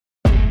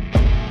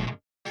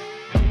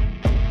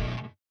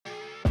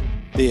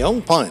The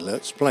Old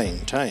Pilot's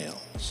Plain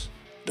Tales.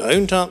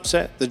 Don't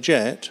Upset the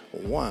Jet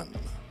 1.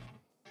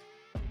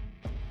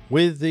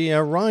 With the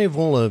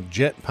arrival of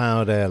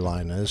jet-powered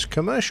airliners,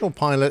 commercial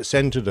pilots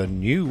entered a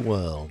new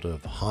world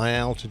of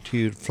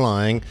high-altitude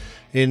flying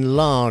in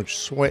large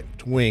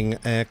swept-wing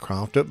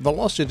aircraft at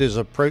velocities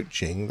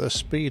approaching the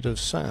speed of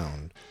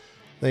sound.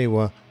 They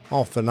were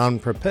often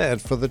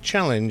unprepared for the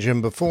challenge,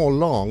 and before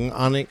long,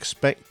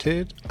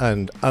 unexpected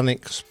and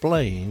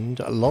unexplained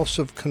loss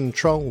of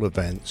control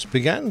events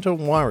began to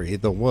worry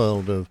the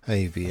world of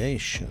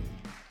aviation.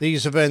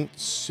 These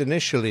events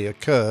initially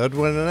occurred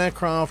when an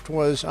aircraft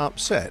was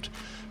upset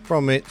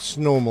from its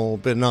normal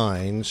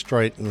benign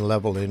straight and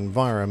level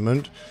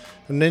environment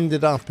and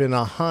ended up in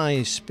a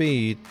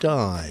high-speed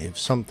dive,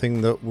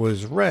 something that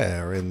was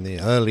rare in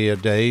the earlier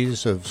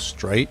days of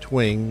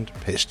straight-winged,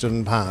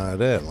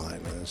 piston-powered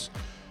airliners.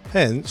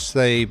 Hence,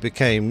 they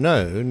became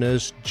known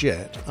as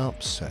jet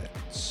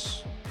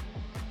upsets.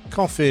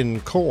 Coffin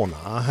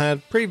Corner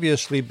had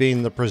previously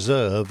been the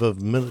preserve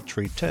of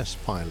military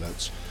test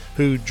pilots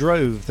who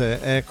drove their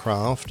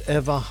aircraft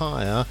ever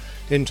higher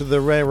into the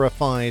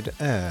rarefied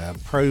air,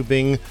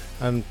 probing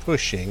and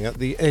pushing at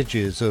the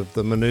edges of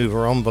the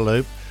maneuver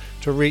envelope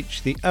to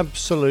reach the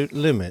absolute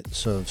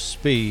limits of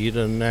speed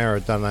and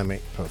aerodynamic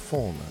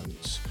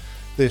performance.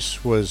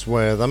 This was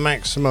where the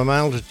maximum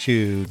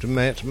altitude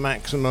met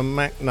maximum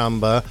Mach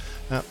number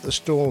at the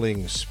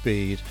stalling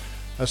speed.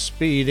 A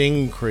speed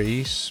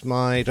increase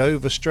might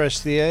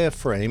overstress the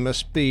airframe, a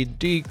speed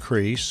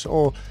decrease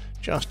or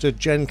just a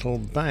gentle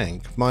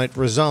bank might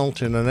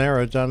result in an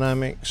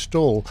aerodynamic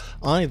stall.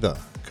 Either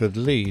could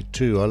lead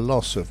to a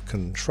loss of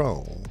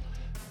control.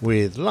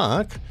 With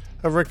luck,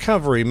 a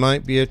recovery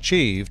might be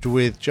achieved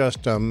with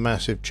just a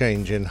massive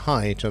change in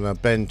height and a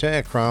bent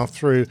aircraft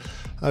through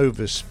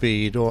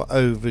overspeed or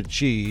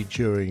over-G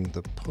during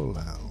the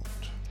pullout.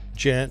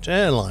 Jet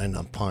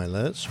airliner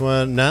pilots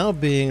were now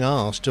being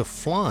asked to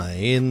fly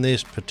in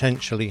this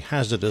potentially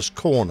hazardous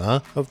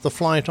corner of the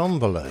flight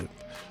envelope,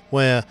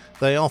 where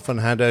they often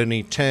had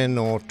only 10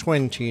 or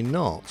 20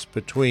 knots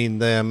between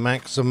their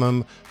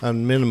maximum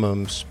and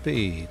minimum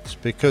speeds,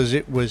 because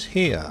it was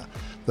here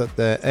that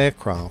their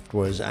aircraft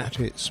was at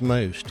its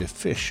most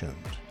efficient.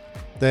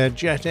 Their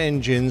jet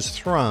engines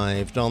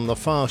thrived on the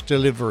fast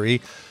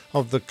delivery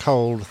of the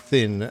cold,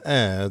 thin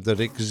air that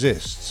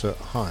exists at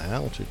high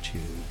altitudes.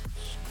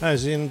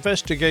 As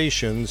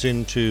investigations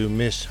into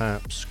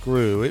mishaps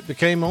grew, it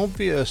became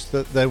obvious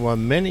that there were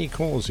many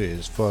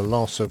causes for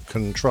loss of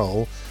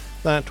control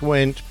that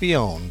went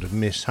beyond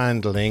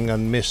mishandling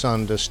and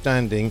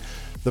misunderstanding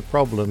the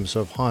problems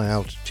of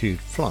high-altitude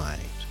flight.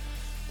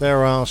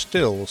 There are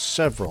still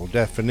several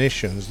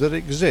definitions that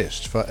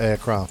exist for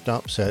aircraft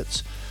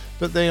upsets,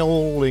 but they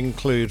all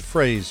include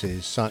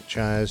phrases such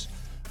as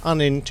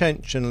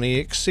unintentionally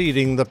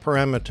exceeding the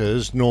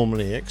parameters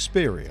normally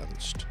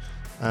experienced,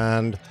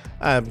 and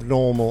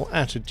abnormal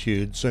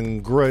attitudes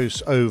and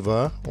gross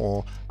over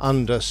or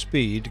under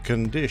speed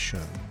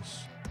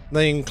conditions.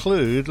 They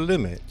include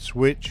limits,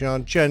 which are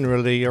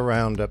generally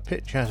around a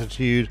pitch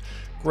attitude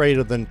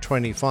greater than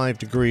 25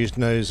 degrees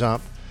nose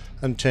up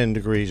and 10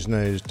 degrees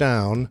nose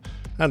down,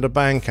 and a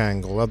bank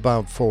angle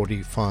above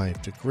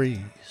 45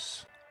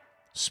 degrees.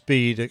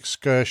 Speed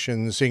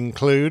excursions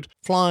include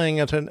flying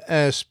at an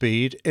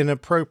airspeed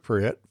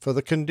inappropriate for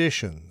the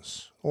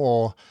conditions,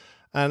 or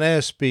an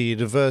airspeed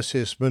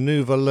versus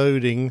maneuver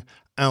loading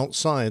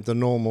outside the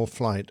normal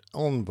flight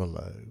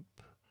envelope.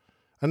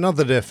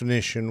 Another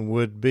definition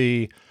would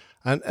be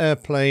an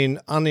airplane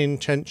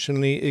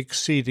unintentionally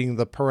exceeding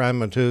the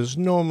parameters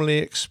normally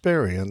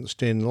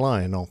experienced in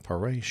line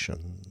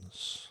operations.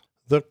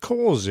 The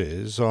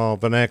causes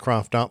of an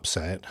aircraft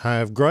upset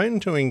have grown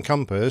to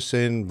encompass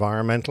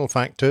environmental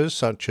factors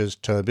such as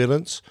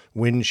turbulence,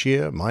 wind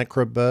shear,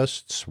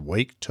 microbursts,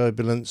 wake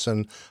turbulence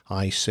and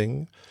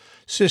icing,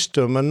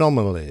 system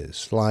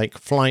anomalies like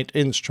flight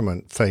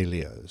instrument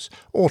failures,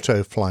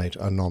 auto-flight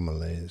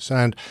anomalies,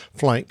 and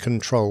flight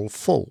control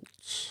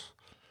faults.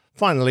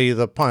 Finally,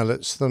 the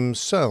pilots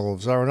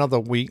themselves are another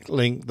weak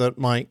link that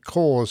might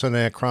cause an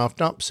aircraft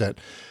upset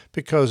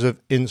because of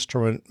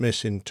instrument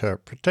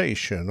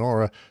misinterpretation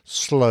or a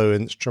slow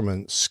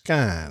instrument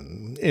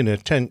scan,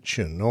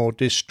 inattention or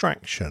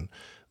distraction,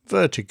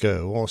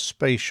 vertigo or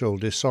spatial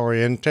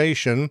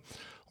disorientation,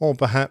 or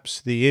perhaps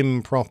the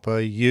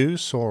improper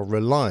use or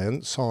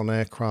reliance on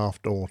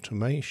aircraft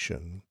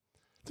automation.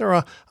 There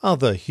are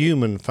other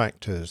human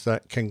factors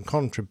that can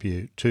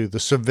contribute to the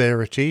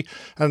severity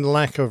and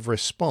lack of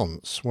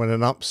response when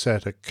an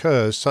upset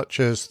occurs, such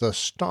as the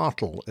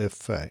startle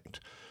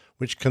effect,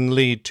 which can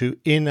lead to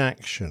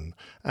inaction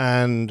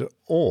and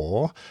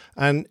or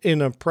an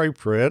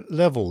inappropriate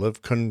level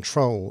of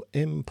control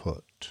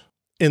input.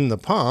 In the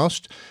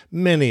past,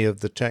 many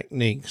of the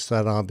techniques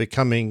that are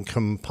becoming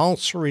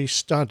compulsory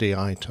study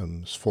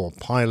items for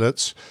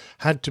pilots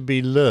had to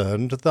be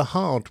learned the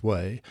hard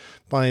way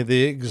by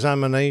the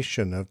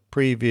examination of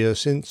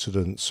previous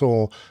incidents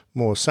or,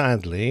 more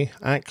sadly,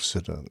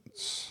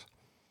 accidents.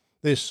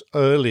 This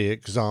early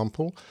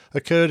example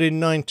occurred in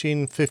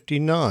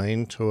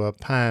 1959 to a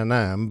Pan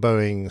Am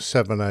Boeing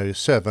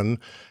 707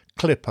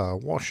 Clipper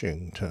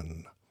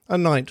Washington, a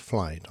night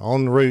flight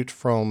en route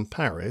from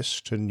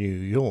Paris to New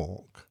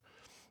York.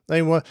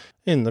 They were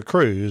in the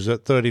cruise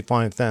at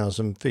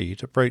 35,000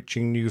 feet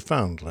approaching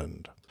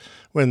Newfoundland,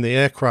 when the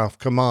aircraft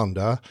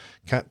commander,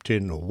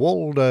 Captain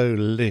Waldo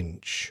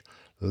Lynch,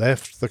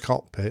 left the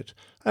cockpit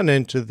and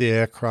entered the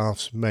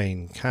aircraft's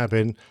main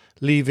cabin,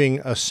 leaving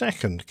a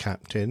second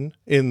captain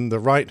in the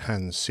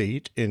right-hand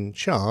seat in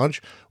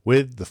charge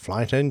with the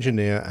flight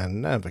engineer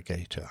and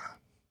navigator.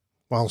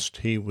 Whilst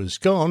he was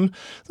gone,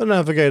 the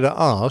navigator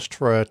asked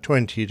for a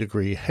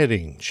 20-degree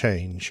heading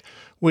change,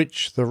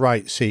 which the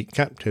right seat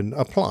captain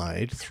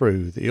applied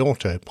through the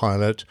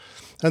autopilot,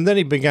 and then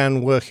he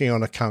began working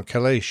on a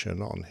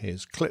calculation on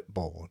his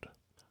clipboard.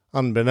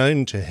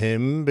 Unbeknown to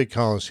him,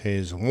 because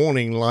his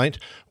warning light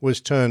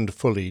was turned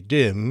fully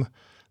dim,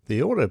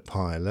 the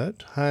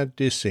autopilot had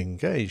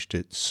disengaged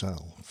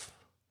itself.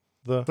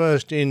 The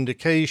first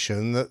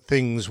indication that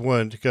things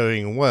weren't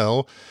going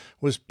well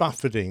was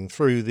buffeting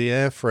through the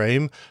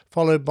airframe,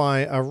 followed by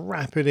a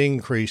rapid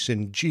increase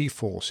in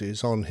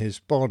G-forces on his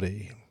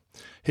body.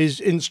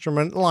 His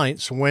instrument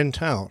lights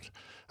went out,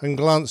 and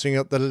glancing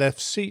at the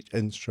left seat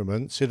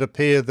instruments, it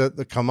appeared that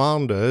the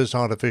commander's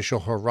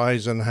artificial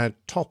horizon had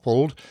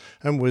toppled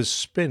and was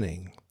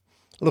spinning.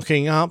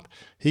 Looking up,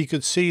 he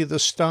could see the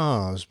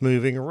stars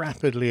moving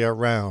rapidly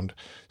around,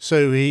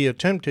 so he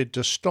attempted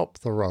to stop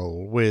the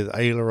roll with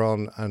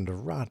aileron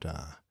and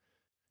rudder.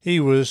 He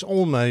was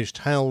almost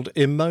held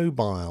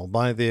immobile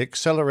by the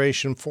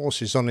acceleration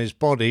forces on his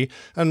body,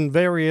 and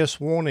various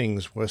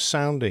warnings were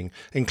sounding,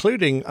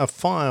 including a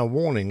fire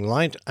warning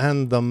light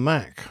and the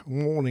Mach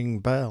warning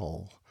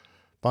bell.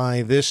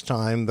 By this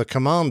time, the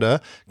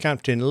commander,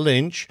 Captain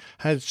Lynch,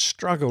 had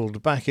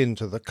struggled back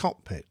into the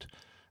cockpit.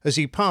 As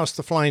he passed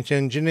the flight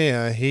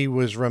engineer, he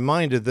was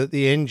reminded that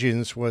the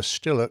engines were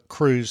still at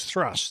cruise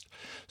thrust,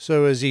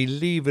 so as he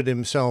levered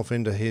himself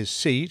into his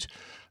seat,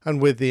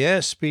 and with the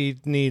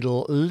airspeed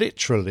needle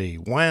literally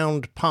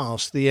wound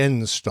past the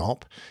end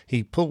stop,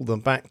 he pulled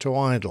them back to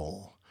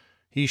idle.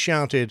 He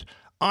shouted,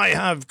 "I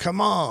have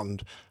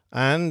command!"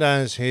 and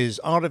as his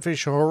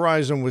artificial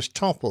horizon was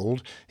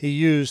toppled, he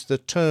used the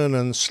turn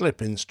and slip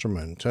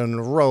instrument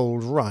and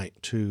rolled right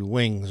to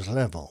wings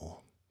level.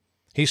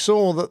 He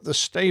saw that the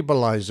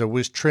stabilizer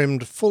was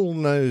trimmed full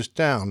nose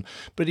down,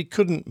 but he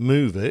couldn't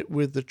move it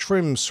with the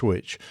trim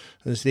switch,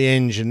 as the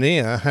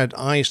engineer had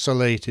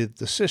isolated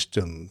the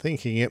system,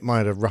 thinking it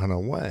might have run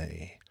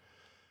away.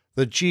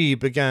 The G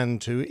began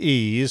to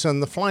ease,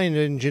 and the flight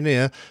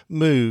engineer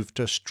moved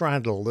to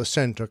straddle the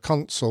center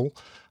console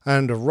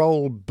and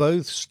roll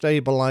both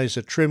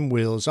stabilizer trim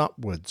wheels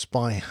upwards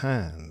by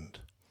hand.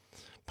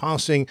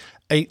 Passing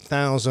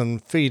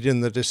 8,000 feet in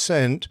the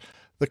descent,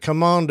 the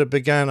commander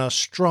began a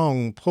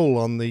strong pull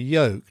on the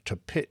yoke to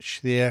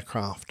pitch the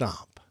aircraft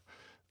up.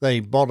 They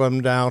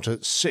bottomed out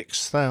at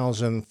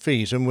 6,000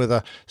 feet, and with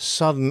a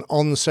sudden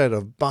onset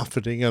of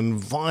buffeting and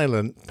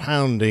violent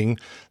pounding,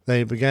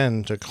 they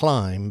began to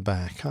climb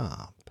back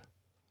up.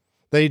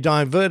 They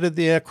diverted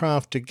the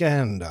aircraft to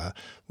Gander,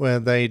 where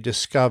they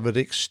discovered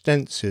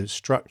extensive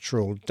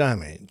structural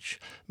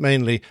damage,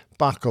 mainly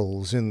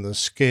buckles in the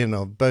skin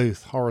of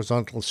both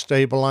horizontal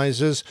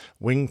stabilizers,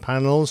 wing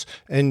panels,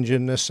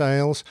 engine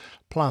nacelles,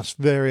 plus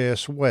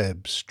various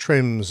webs,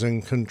 trims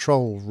and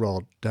control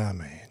rod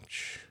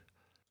damage.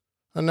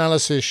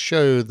 Analysis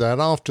showed that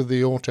after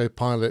the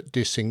autopilot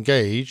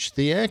disengaged,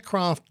 the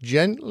aircraft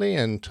gently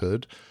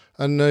entered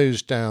a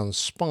nose-down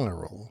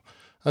spiral,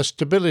 a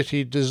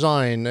stability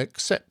design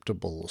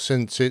acceptable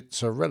since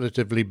it's a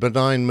relatively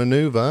benign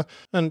maneuver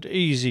and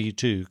easy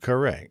to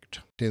correct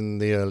in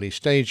the early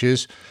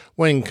stages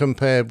when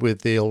compared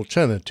with the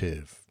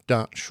alternative,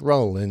 Dutch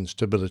roll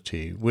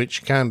instability,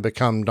 which can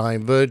become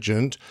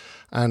divergent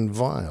and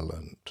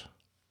violent.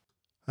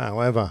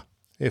 However,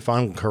 if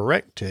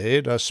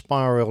uncorrected, a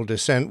spiral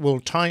descent will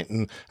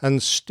tighten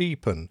and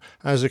steepen,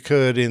 as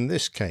occurred in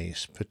this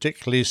case,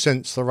 particularly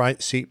since the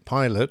right seat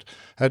pilot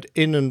had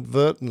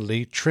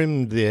inadvertently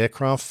trimmed the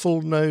aircraft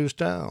full nose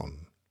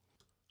down.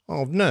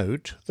 Of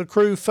note, the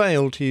crew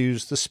failed to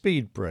use the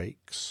speed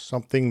brakes,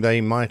 something they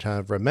might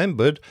have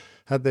remembered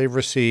had they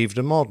received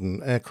a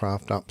modern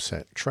aircraft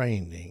upset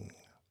training.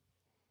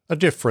 A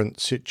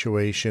different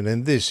situation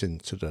in this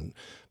incident,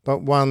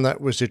 but one that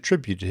was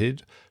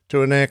attributed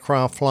to an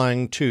aircraft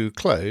flying too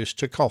close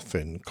to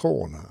Coffin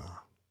Corner,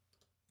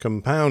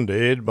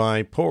 compounded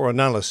by poor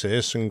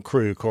analysis and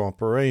crew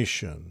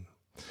cooperation.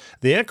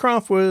 The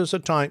aircraft was a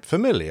type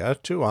familiar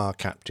to our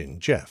Captain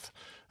Jeff,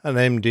 an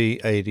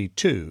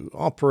MD-82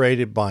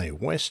 operated by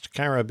West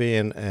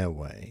Caribbean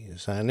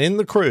Airways, and in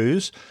the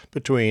cruise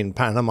between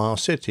Panama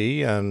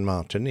City and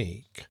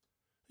Martinique.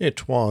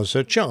 It was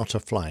a charter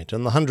flight,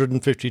 and the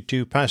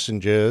 152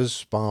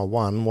 passengers, bar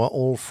one, were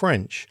all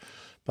French,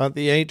 but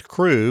the 8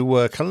 crew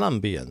were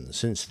Colombian,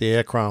 since the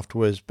aircraft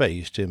was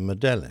based in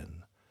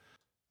Medellin.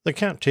 The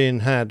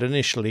captain had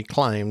initially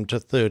climbed to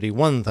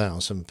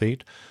 31,000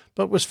 feet,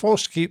 but was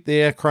forced to keep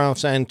the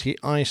aircraft's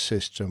anti-ice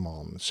system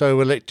on,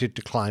 so elected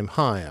to climb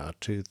higher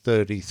to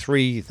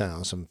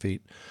 33,000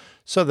 feet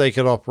so they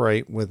could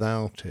operate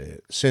without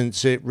it,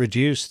 since it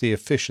reduced the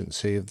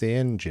efficiency of the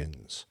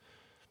engines.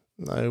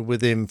 Though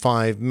within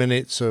 5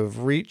 minutes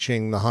of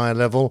reaching the high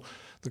level,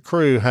 the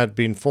crew had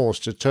been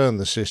forced to turn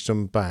the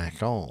system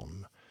back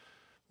on.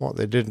 What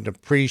they didn't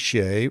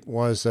appreciate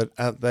was that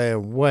at their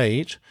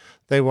weight,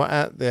 they were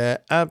at their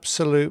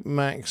absolute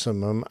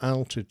maximum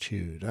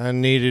altitude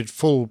and needed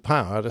full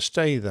power to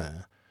stay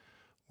there.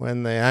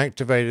 When they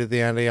activated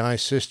the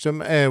anti-ice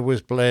system, air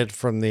was bled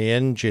from the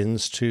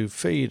engines to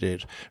feed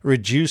it,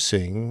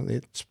 reducing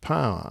its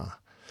power.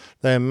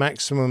 Their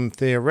maximum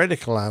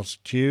theoretical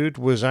altitude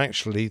was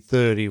actually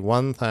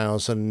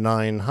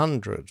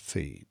 31,900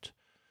 feet.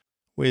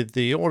 With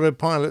the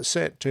autopilot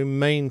set to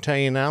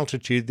maintain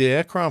altitude, the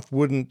aircraft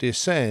wouldn't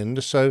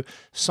descend, so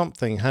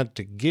something had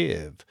to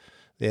give.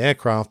 The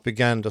aircraft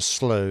began to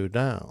slow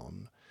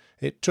down.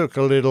 It took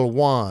a little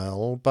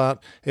while,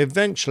 but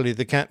eventually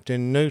the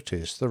captain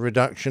noticed the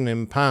reduction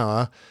in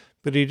power,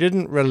 but he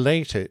didn't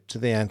relate it to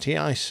the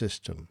anti-ice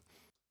system.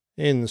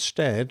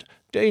 Instead,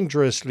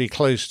 dangerously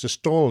close to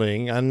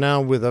stalling, and now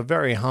with a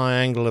very high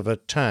angle of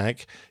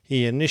attack,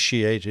 he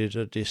initiated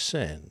a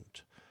descent.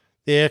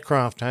 The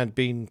aircraft had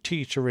been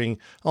teetering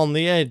on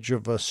the edge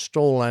of a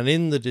stall, and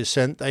in the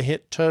descent they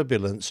hit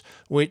turbulence,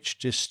 which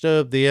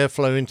disturbed the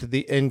airflow into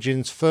the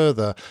engines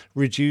further,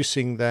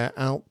 reducing their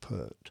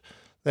output.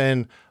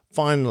 Then,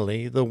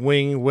 finally, the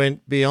wing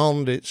went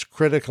beyond its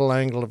critical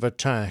angle of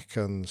attack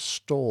and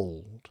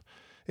stalled.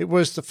 It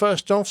was the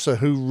first officer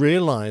who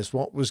realized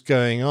what was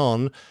going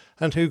on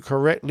and who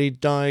correctly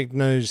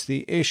diagnosed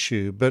the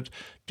issue, but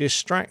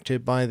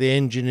distracted by the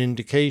engine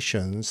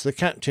indications, the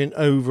captain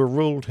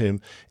overruled him,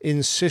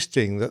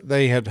 insisting that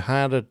they had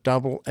had a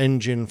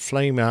double-engine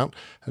flameout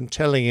and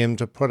telling him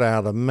to put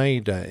out a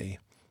mayday.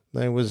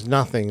 There was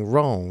nothing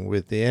wrong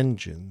with the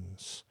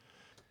engines.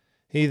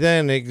 He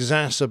then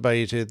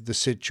exacerbated the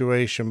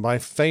situation by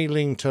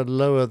failing to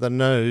lower the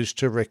nose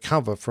to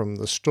recover from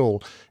the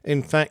stall.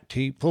 In fact,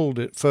 he pulled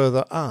it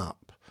further up.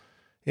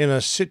 In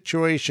a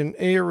situation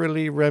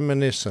eerily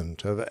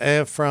reminiscent of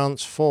Air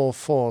France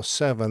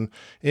 447,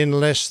 in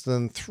less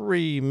than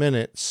 3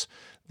 minutes,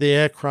 the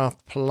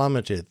aircraft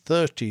plummeted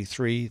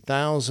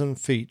 33,000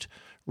 feet,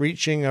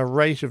 reaching a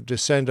rate of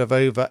descent of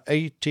over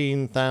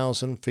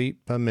 18,000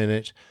 feet per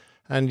minute,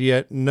 and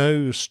yet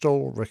no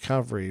stall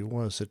recovery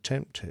was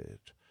attempted.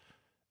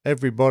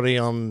 Everybody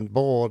on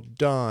board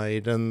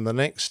died, and the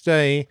next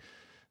day,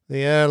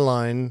 the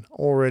airline,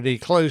 already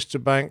close to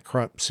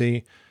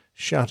bankruptcy,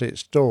 shut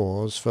its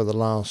doors for the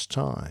last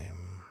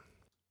time.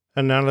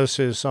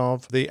 Analysis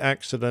of the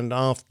accident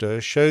after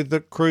showed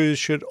that crews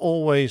should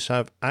always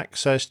have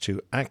access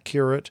to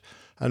accurate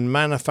and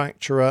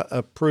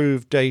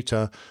manufacturer-approved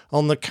data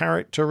on the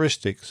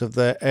characteristics of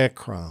their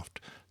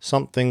aircraft,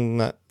 something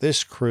that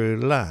this crew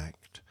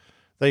lacked.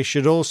 They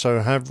should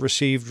also have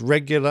received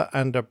regular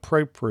and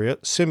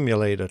appropriate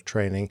simulator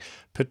training,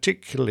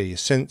 particularly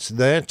since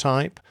their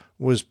type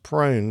was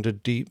prone to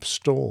deep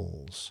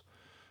stalls.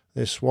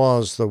 This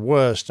was the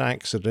worst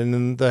accident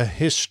in the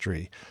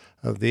history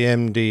of the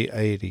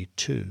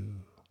MD-82.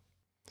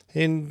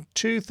 In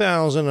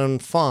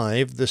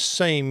 2005, the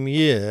same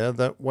year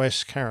that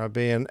West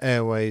Caribbean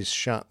Airways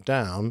shut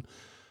down,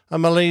 a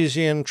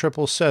Malaysian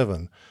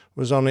 777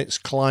 was on its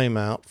climb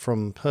out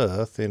from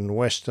Perth in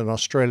Western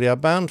Australia,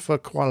 bound for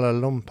Kuala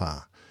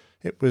Lumpur.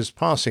 It was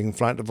passing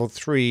flight level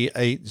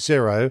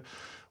 380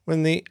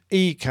 when the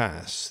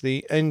ECAS,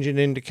 the engine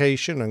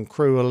indication and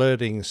crew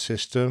alerting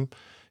system,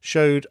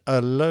 showed a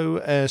low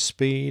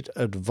airspeed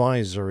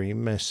advisory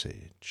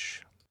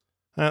message.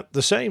 At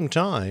the same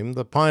time,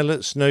 the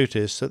pilots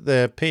noticed that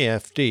their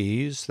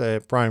PFDs,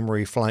 their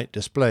primary flight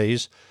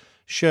displays,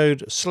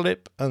 showed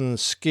slip and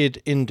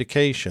skid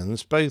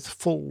indications both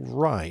full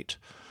right,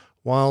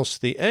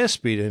 whilst the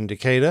airspeed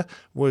indicator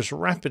was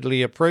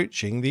rapidly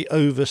approaching the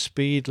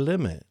overspeed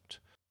limit.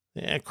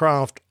 The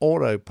aircraft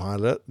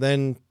autopilot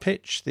then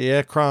pitched the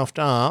aircraft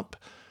up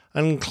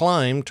and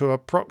climbed to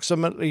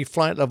approximately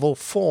flight level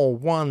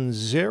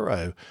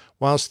 410,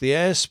 whilst the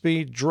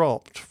airspeed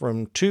dropped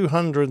from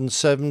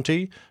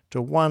 270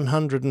 to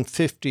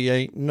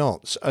 158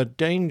 knots, a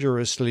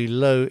dangerously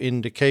low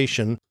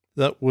indication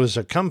that was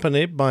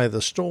accompanied by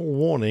the stall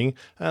warning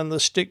and the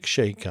stick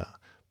shaker,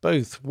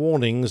 both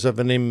warnings of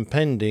an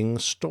impending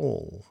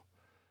stall.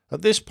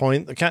 At this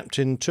point, the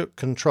captain took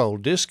control,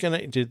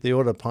 disconnected the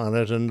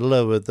autopilot and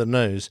lowered the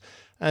nose.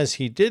 As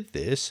he did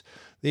this,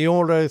 the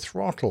auto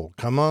throttle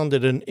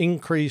commanded an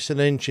increase in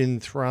engine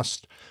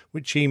thrust,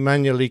 which he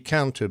manually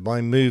countered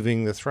by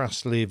moving the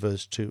thrust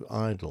levers to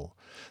idle.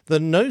 The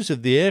nose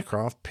of the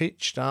aircraft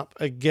pitched up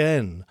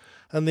again,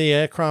 and the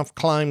aircraft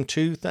climbed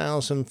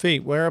 2,000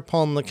 feet,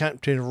 whereupon the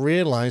captain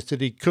realized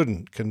that he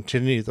couldn't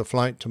continue the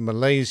flight to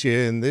Malaysia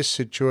in this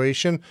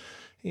situation.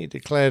 He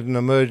declared an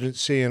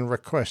emergency and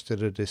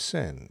requested a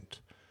descent.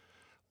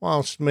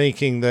 Whilst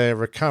making their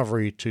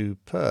recovery to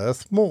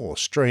Perth, more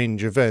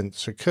strange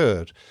events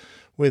occurred.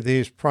 With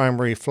his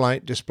primary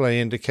flight display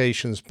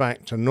indications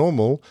back to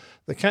normal,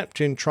 the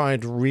captain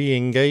tried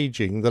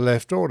re-engaging the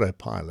left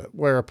autopilot,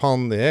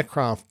 whereupon the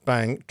aircraft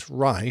banked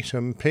right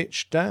and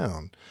pitched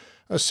down.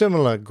 A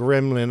similar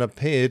gremlin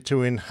appeared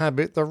to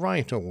inhabit the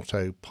right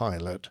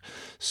autopilot,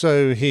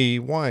 so he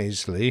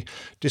wisely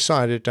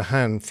decided to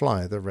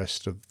hand-fly the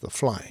rest of the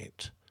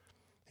flight.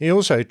 He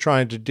also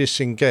tried to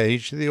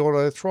disengage the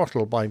auto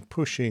throttle by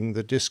pushing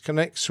the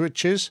disconnect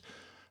switches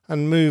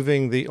and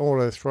moving the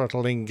auto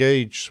throttle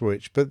engage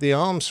switch, but the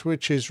arm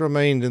switches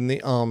remained in the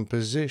arm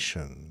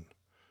position.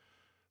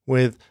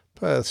 With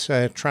Perth's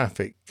air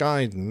traffic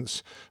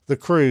guidance, the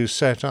crew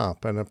set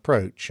up an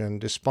approach, and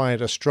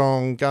despite a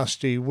strong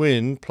gusty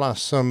wind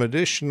plus some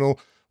additional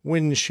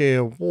wind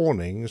shear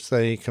warnings,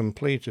 they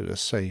completed a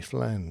safe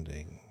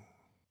landing.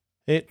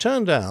 It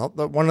turned out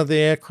that one of the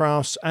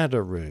aircraft's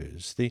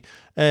ADIRUs, the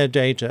Air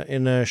Data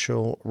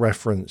Inertial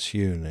Reference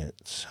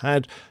Units,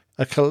 had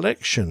a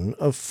collection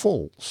of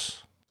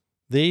faults.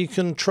 The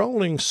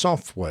controlling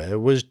software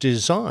was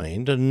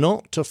designed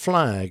not to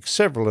flag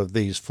several of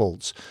these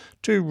faults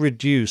to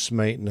reduce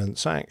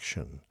maintenance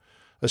action.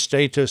 A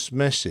status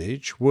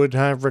message would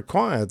have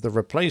required the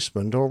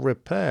replacement or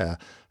repair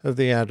of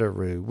the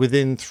ADIRU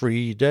within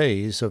 3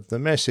 days of the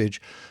message,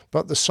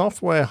 but the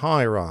software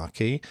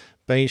hierarchy,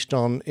 based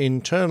on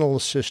internal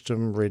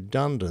system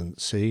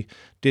redundancy,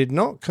 did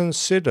not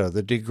consider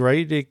the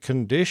degraded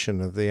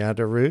condition of the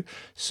ADIRU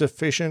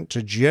sufficient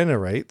to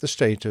generate the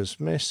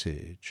status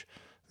message.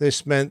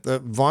 This meant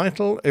that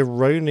vital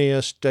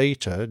erroneous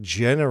data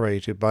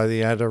generated by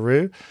the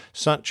ADIRU,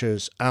 such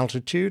as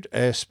altitude,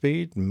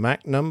 airspeed,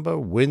 Mach number,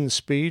 wind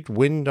speed,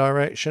 wind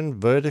direction,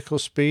 vertical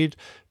speed,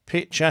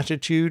 pitch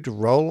attitude,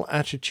 roll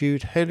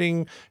attitude,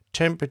 heading,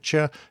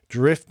 temperature,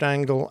 drift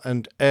angle,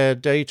 and air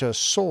data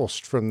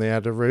sourced from the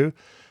ADIRU,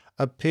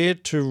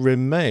 appeared to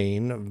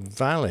remain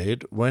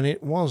valid when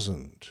it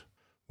wasn't.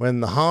 When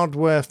the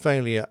hardware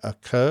failure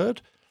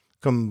occurred,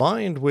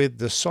 combined with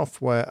the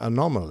software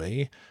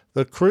anomaly,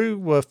 the crew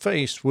were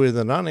faced with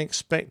an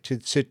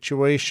unexpected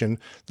situation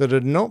that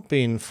had not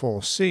been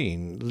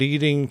foreseen,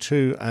 leading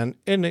to an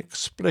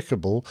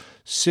inexplicable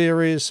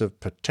series of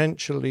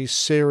potentially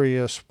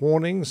serious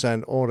warnings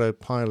and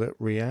autopilot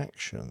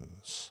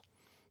reactions.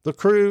 The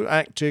crew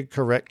acted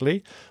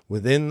correctly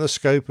within the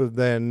scope of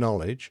their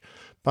knowledge,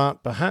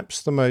 but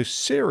perhaps the most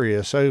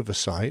serious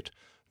oversight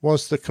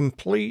was the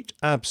complete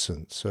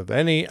absence of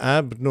any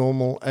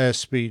abnormal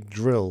airspeed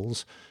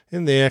drills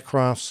in the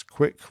aircraft's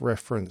quick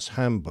reference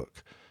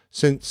handbook,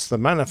 since the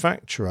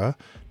manufacturer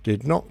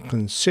did not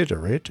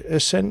consider it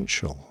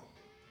essential.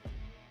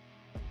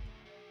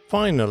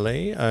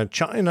 Finally, a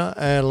China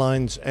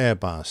Airlines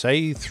Airbus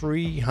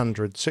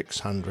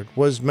A300-600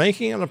 was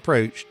making an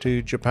approach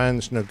to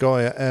Japan's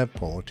Nagoya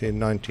Airport in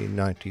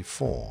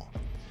 1994.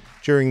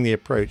 During the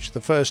approach,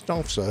 the first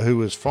officer who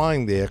was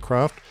flying the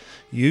aircraft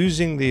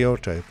using the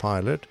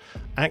autopilot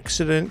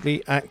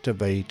accidentally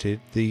activated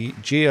the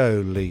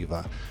geo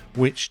lever,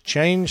 which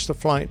changed the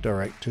flight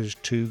directors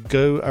to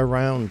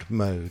go-around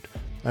mode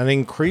and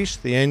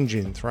increased the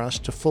engine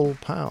thrust to full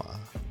power.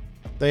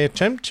 They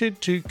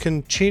attempted to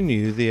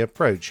continue the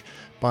approach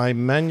by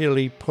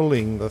manually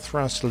pulling the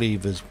thrust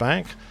levers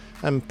back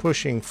and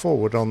pushing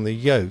forward on the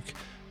yoke,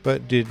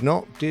 but did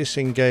not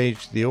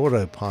disengage the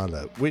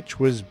autopilot, which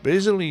was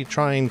busily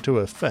trying to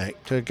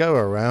effect a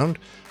go-around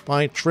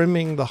by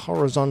trimming the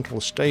horizontal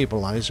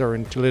stabilizer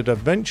until it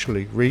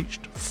eventually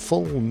reached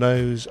full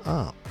nose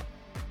up.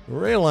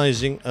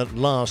 Realizing at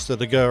last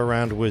that a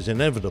go-around was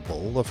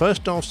inevitable, the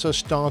first officer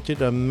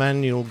started a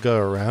manual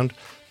go-around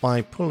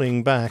by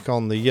pulling back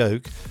on the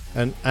yoke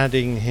and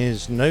adding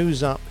his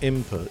nose-up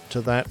input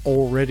to that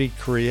already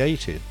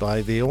created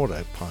by the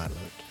autopilot.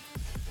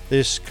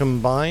 This,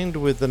 combined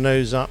with the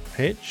nose-up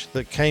pitch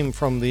that came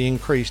from the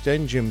increased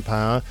engine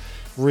power,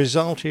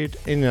 resulted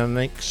in an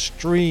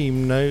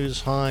extreme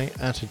nose-high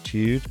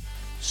attitude,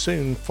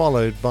 soon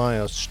followed by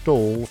a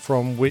stall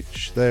from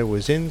which there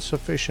was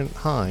insufficient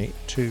height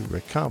to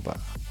recover.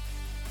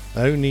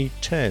 Only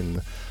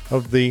 10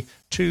 of the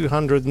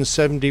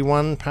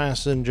 271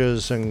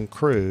 passengers and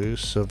crew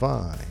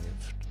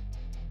survived.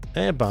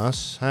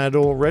 Airbus had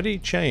already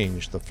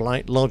changed the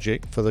flight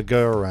logic for the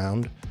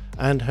go-around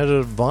and had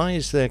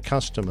advised their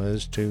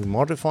customers to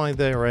modify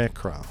their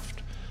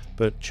aircraft,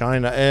 but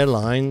China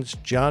Airlines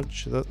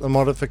judged that the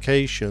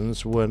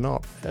modifications were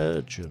not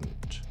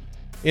urgent.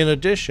 In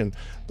addition,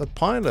 the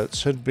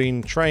pilots had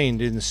been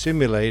trained in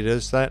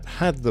simulators that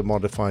had the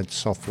modified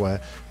software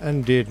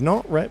and did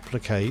not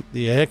replicate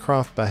the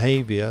aircraft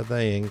behavior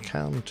they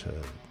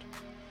encountered.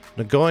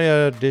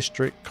 Nagoya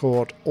District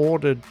Court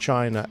ordered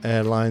China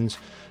Airlines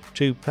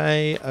to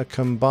pay a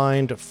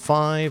combined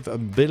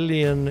 5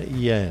 billion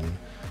yen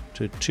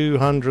to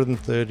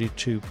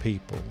 232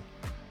 people,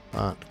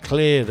 but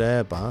cleared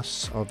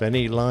Airbus of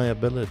any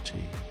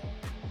liability.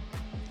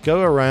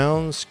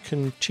 Go-arounds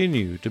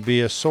continue to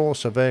be a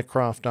source of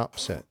aircraft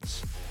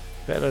upsets.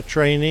 Better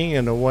training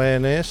and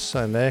awareness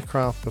and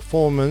aircraft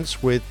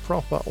performance with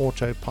proper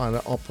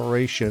autopilot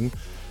operation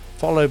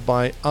followed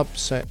by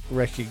upset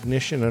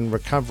recognition and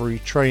recovery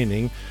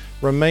training,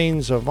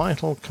 remains a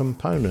vital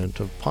component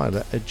of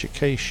pilot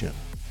education.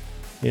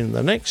 In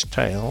the next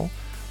tale,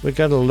 we're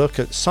going to look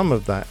at some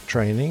of that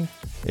training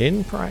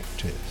in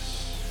practice.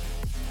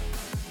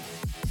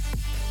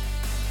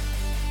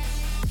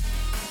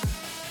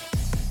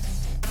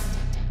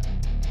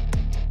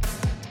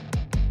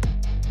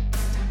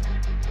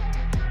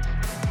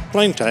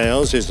 Plain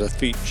Tales is a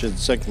featured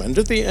segment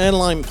of the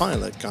Airline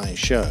Pilot Guy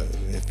show.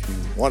 If you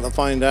want to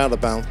find out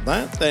about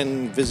that,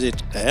 then visit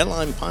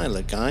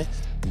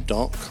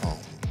airlinepilotguy.com.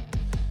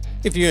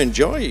 If you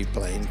enjoy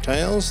Plain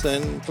Tales,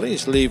 then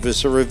please leave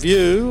us a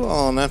review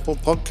on Apple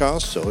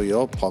Podcasts or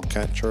your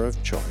podcatcher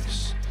of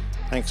choice.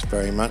 Thanks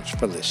very much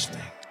for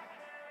listening.